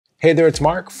Hey there, it's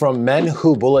Mark from Men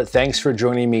Who Bullet. Thanks for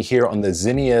joining me here on the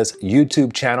Zinnia's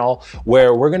YouTube channel,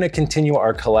 where we're going to continue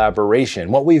our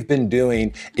collaboration. What we've been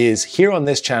doing is here on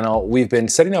this channel, we've been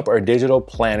setting up our digital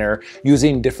planner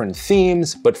using different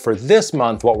themes, but for this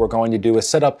month, what we're going to do is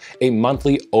set up a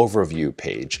monthly overview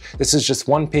page. This is just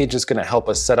one page that's going to help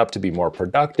us set up to be more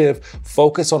productive,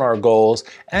 focus on our goals,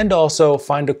 and also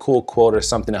find a cool quote or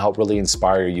something to help really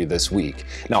inspire you this week.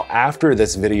 Now, after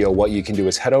this video, what you can do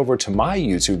is head over to my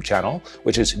YouTube channel,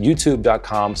 which is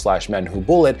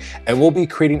youtube.com/menwhobullet, and we'll be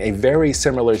creating a very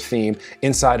similar theme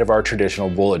inside of our traditional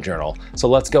bullet journal. So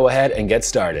let's go ahead and get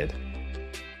started.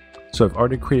 So I've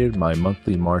already created my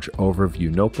monthly March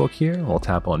overview notebook here. I'll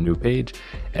tap on new page.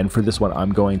 And for this one,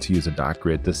 I'm going to use a dot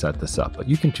grid to set this up, but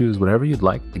you can choose whatever you'd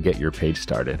like to get your page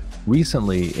started.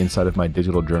 Recently, inside of my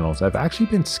digital journals, I've actually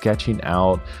been sketching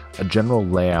out a general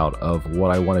layout of what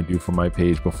I want to do for my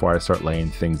page before I start laying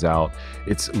things out.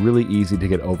 It's really easy to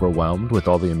get overwhelmed with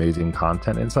all the amazing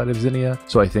content inside of Zinnia.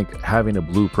 So I think having a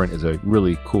blueprint is a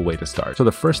really cool way to start. So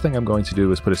the first thing I'm going to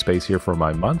do is put a space here for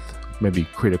my month, maybe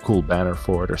create a cool banner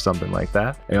for it or something like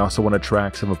that. I also want to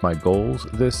track some of my goals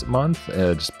this month,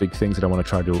 just big things that I want to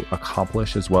try to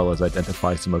accomplish, as well as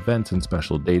identify some events and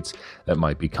special dates that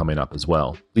might be coming up as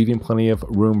well. Leaving plenty of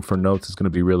room for notes is going to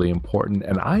be really important,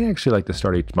 and I actually like to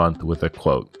start each month with a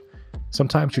quote.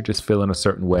 Sometimes you're just feeling a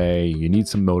certain way, you need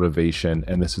some motivation,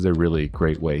 and this is a really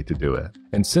great way to do it.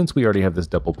 And since we already have this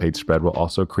double page spread, we'll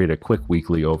also create a quick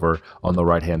weekly over on the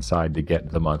right-hand side to get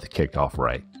the month kicked off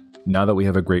right. Now that we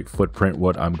have a great footprint,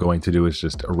 what I'm going to do is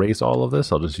just erase all of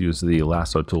this. I'll just use the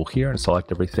lasso tool here and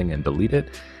select everything and delete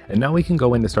it. And now we can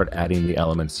go in to start adding the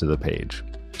elements to the page.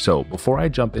 So before I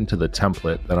jump into the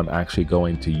template that I'm actually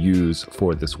going to use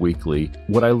for this weekly,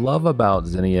 what I love about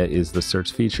Zinnia is the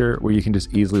search feature where you can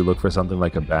just easily look for something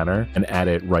like a banner and add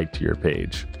it right to your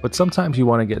page. But sometimes you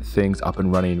want to get things up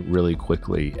and running really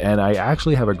quickly. And I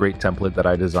actually have a great template that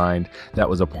I designed that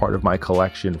was a part of my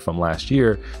collection from last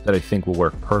year that I think will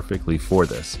work perfectly for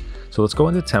this. So let's go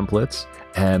into templates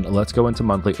and let's go into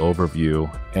monthly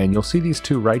overview, and you'll see these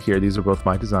two right here. These are both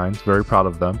my designs, very proud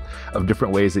of them, of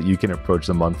different ways that you can approach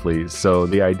the monthlies. So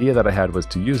the idea that I had was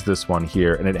to use this one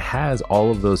here, and it has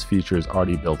all of those features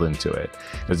already built into it.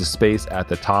 There's a space at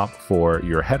the top for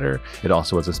your header. It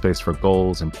also has a space for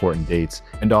goals, important dates,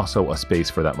 and also a space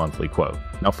for that monthly quote.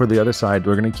 Now for the other side,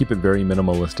 we're going to keep it very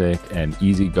minimalistic and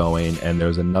easygoing, and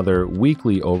there's another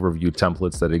weekly overview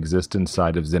templates that exist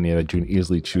inside of Zinnia that you can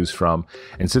easily choose from.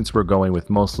 And since we're going with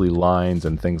mostly lines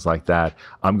and things like that,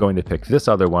 I'm going to pick this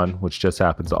other one, which just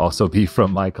happens to also be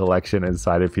from my collection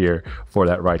inside of here for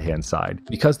that right hand side.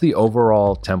 Because the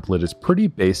overall template is pretty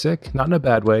basic, not in a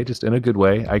bad way, just in a good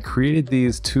way, I created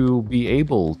these to be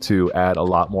able to add a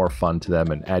lot more fun to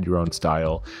them and add your own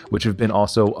style, which have been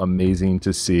also amazing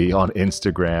to see on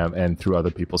Instagram and through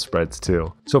other people's spreads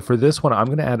too. So for this one, I'm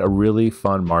going to add a really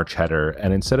fun March header,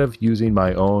 and instead of using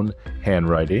my own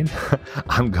handwriting,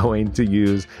 I'm going to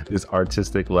use this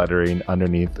artistic lettering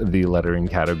underneath the lettering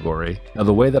category. Now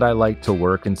the way that I like to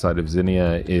work inside of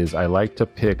Zinnia is I like to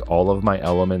pick all of my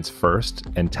elements first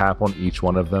and tap on each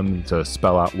one of them to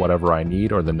spell out whatever I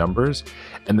need or the numbers.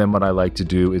 And then what I like to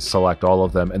do is select all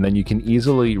of them, and then you can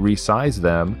easily resize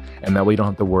them, and that way you don't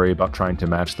have to worry about trying to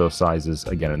match those sizes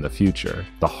again in the future.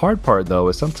 The hard part though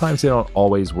is sometimes they don't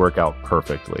always work out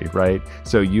perfectly, right?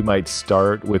 So you might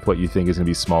start with what you think is going to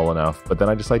be small enough, but then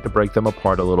I just like to break them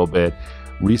apart a little bit,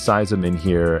 resize them in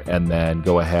here, and then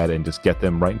go ahead and just get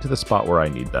them right into the spot where I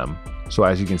need them. So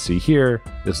as you can see here,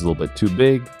 this is a little bit too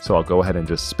big, so I'll go ahead and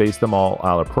just space them all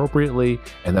out appropriately,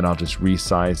 and then I'll just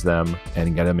resize them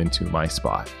and get them into my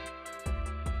spot.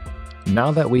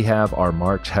 Now that we have our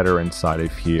March header inside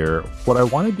of here, what I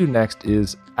want to do next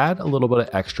is add a little bit of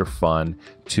extra fun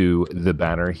to the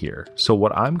banner here. So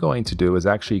what I'm going to do is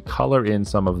actually color in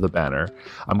some of the banner.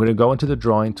 I'm going to go into the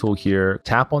drawing tool here,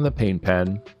 tap on the paint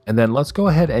pen, and then let's go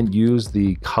ahead and use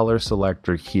the color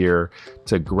selector here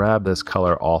to grab this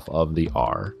color off of the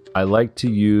R. I like to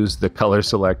use the color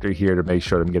selector here to make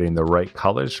sure I'm getting the right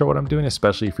colors for what I'm doing,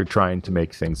 especially if you're trying to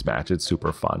make things match. It's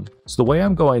super fun. So the way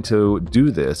I'm going to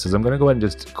do this is I'm going to go ahead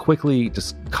and just quickly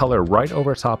color right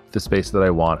over top the space that I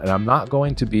want, and I'm not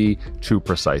going to be too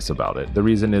precise about it. The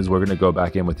reason is we're going to go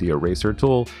back in with the eraser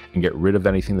tool and get rid of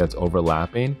anything that's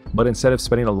overlapping, but instead of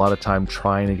spending a lot of time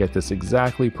trying to get this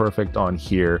exactly perfect on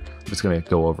here, I'm just going to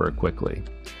go over it quickly.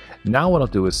 Now what I'll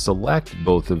do is select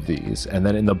both of these, and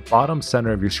then in the bottom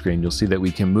center of your screen, you'll see that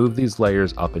we can move these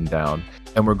layers up and down,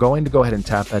 and we're going to go ahead and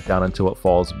tap that down until it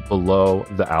falls below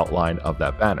the outline of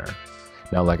that banner.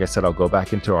 Now, like I said, I'll go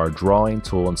back into our drawing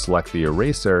tool and select the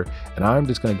eraser, and I'm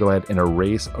just going to go ahead and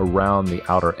erase around the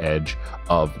outer edge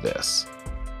of this.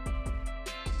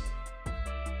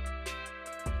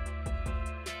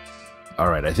 All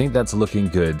right, I think that's looking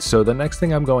good. So the next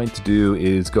thing I'm going to do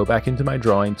is go back into my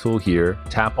drawing tool here,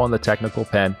 tap on the technical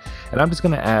pen, and I'm just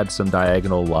going to add some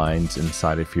diagonal lines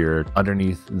inside of here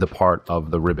underneath the part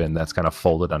of the ribbon that's kind of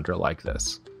folded under like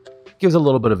this. Gives a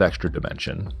little bit of extra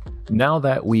dimension. Now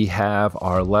that we have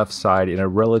our left side in a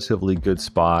relatively good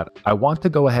spot, I want to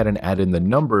go ahead and add in the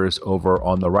numbers over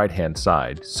on the right-hand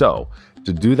side. So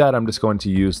to do that, I'm just going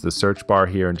to use the search bar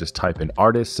here and just type in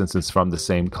artist since it's from the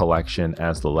same collection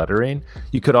as the lettering.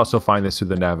 You could also find this through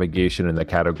the navigation in the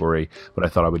category, but I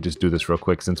thought I would just do this real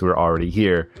quick since we're already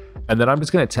here. And then I'm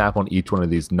just going to tap on each one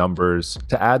of these numbers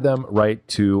to add them right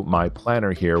to my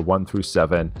planner here, 1 through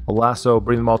 7. Lasso,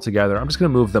 bring them all together. I'm just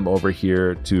going to move them over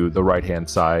here to the right-hand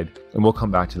side, and we'll come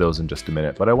back to those in just a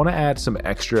minute. But I want to add some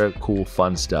extra cool,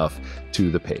 fun stuff to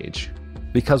the page.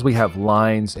 Because we have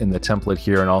lines in the template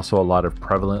here and also a lot of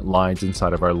prevalent lines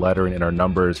inside of our lettering and our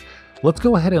numbers, let's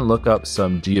go ahead and look up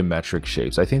some geometric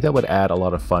shapes. I think that would add a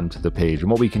lot of fun to the page.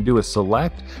 And what we can do is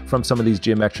select from some of these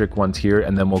geometric ones here,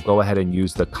 and then we'll go ahead and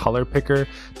use the color picker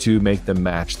to make them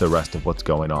match the rest of what's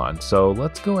going on. So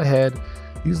let's go ahead.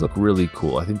 These look really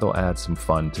cool. I think they'll add some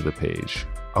fun to the page.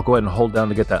 I'll go ahead and hold down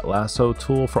to get that lasso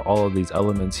tool for all of these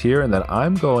elements here, and then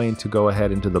I'm going to go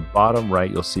ahead into the bottom right.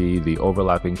 You'll see the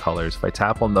overlapping colors. If I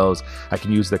tap on those, I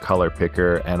can use the color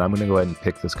picker, and I'm going to go ahead and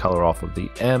pick this color off of the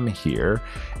M here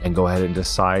and go ahead and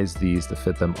just size these to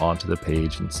fit them onto the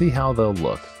page and see how they'll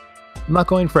look. I'm not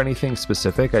going for anything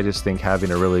specific. I just think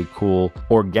having a really cool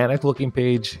organic looking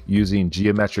page using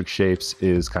geometric shapes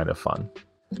is kind of fun.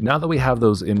 Now that we have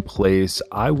those in place,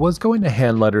 I was going to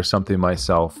hand letter something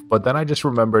myself, but then I just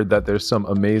remembered that there's some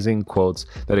amazing quotes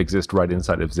that exist right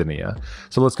inside of Zinnia.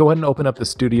 So let's go ahead and open up the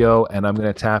studio, and I'm going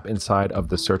to tap inside of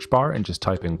the search bar and just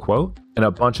type in quote, and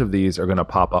a bunch of these are going to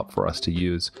pop up for us to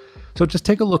use. So just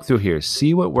take a look through here,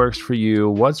 see what works for you,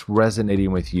 what's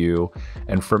resonating with you.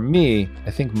 And for me,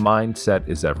 I think mindset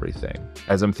is everything.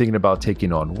 As I'm thinking about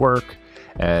taking on work,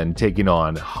 and taking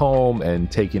on home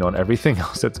and taking on everything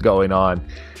else that's going on,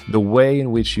 the way in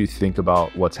which you think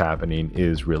about what's happening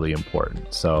is really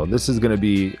important. So this is going to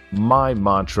be my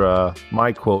mantra,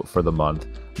 my quote for the month: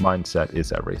 mindset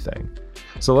is everything.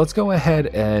 So let's go ahead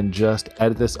and just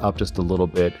edit this up just a little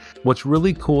bit. What's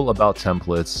really cool about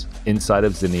templates inside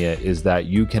of Zinnia is that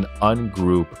you can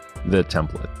ungroup the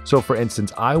template. So for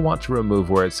instance, I want to remove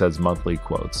where it says monthly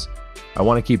quotes. I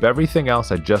want to keep everything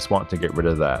else. I just want to get rid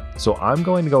of that. So I'm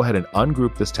going to go ahead and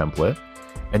ungroup this template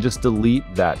and just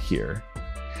delete that here.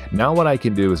 Now what I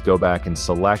can do is go back and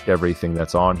select everything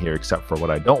that's on here except for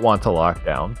what I don't want to lock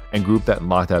down and group that and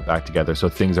lock that back together so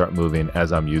things aren't moving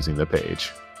as I'm using the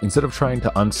page. Instead of trying to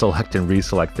unselect and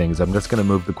reselect things, I'm just going to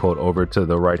move the quote over to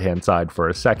the right-hand side for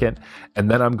a second, and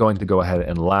then I'm going to go ahead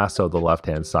and lasso the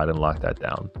left-hand side and lock that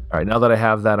down. All right, now that I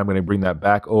have that, I'm going to bring that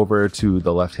back over to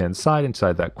the left-hand side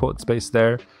inside that quote space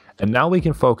there. And now we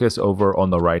can focus over on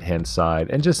the right-hand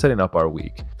side and just setting up our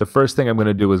week. The first thing I'm going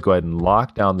to do is go ahead and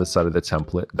lock down this side of the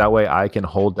template. That way I can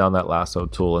hold down that lasso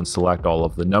tool and select all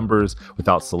of the numbers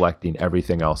without selecting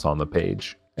everything else on the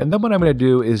page. And then what I'm going to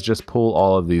do is just pull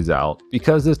all of these out.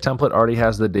 Because this template already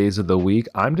has the days of the week,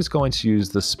 I'm just going to use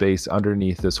the space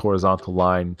underneath this horizontal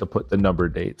line to put the number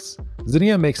dates.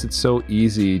 Zinnia makes it so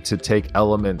easy to take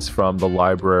elements from the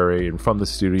library and from the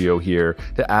studio here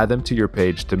to add them to your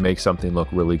page to make something look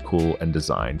really cool and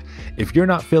designed. If you're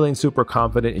not feeling super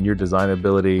confident in your design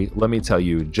ability, let me tell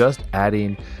you, just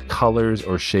adding colors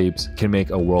or shapes can make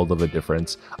a world of a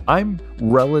difference. I'm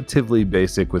relatively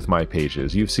basic with my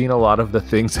pages. You've seen a lot of the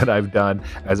things that I've done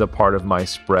as a part of my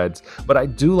spreads, but I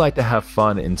do like to have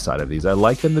fun inside of these. I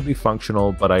like them to be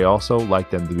functional, but I also like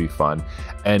them to be fun.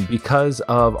 And because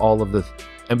of all of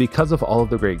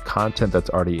the great content that's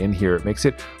already in here, it makes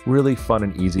it really fun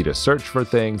and easy to search for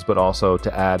things, but also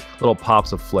to add little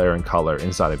pops of flair and color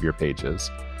inside of your pages.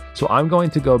 So I'm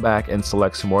going to go back and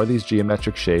select some more of these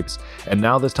geometric shapes, and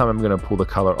now this time I'm going to pull the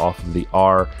color off of the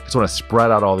R. I just want to spread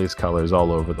out all these colors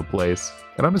all over the place,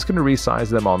 and I'm just going to resize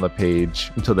them on the page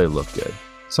until they look good.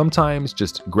 Sometimes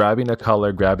just grabbing a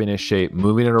color, grabbing a shape,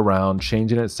 moving it around,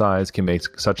 changing its size can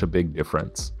make such a big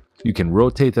difference. You can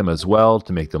rotate them as well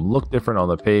to make them look different on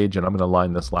the page, and I'm going to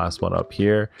line this last one up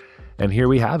here. And here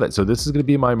we have it. So this is going to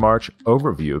be my March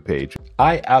overview page.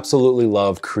 I absolutely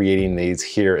love creating these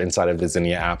here inside of the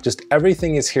Zinnia app. Just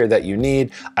everything is here that you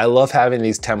need. I love having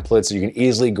these templates you can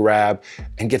easily grab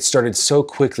and get started so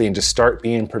quickly and just start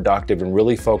being productive and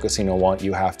really focusing on what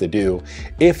you have to do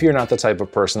if you're not the type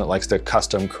of person that likes to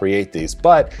custom create these.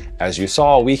 But as you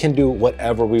saw, we can do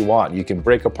whatever we want. You can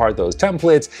break apart those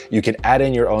templates. You can add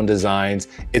in your own designs.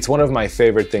 It's one of my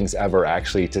favorite things ever,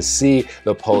 actually, to see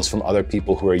the posts from other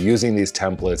people who are using using these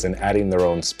templates and adding their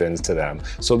own spins to them.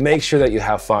 So make sure that you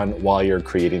have fun while you're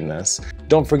creating this.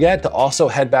 Don't forget to also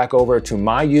head back over to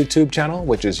my YouTube channel,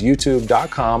 which is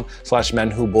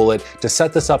youtube.com/menwhobullet, to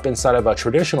set this up inside of a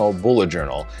traditional bullet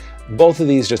journal. Both of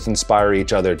these just inspire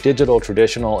each other, digital,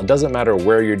 traditional. It doesn't matter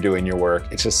where you're doing your work.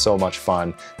 It's just so much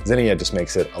fun. Zinnia just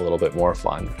makes it a little bit more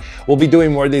fun. We'll be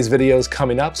doing more of these videos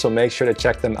coming up, so make sure to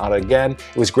check them out again.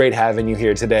 It was great having you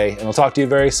here today, and I'll talk to you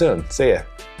very soon. See ya.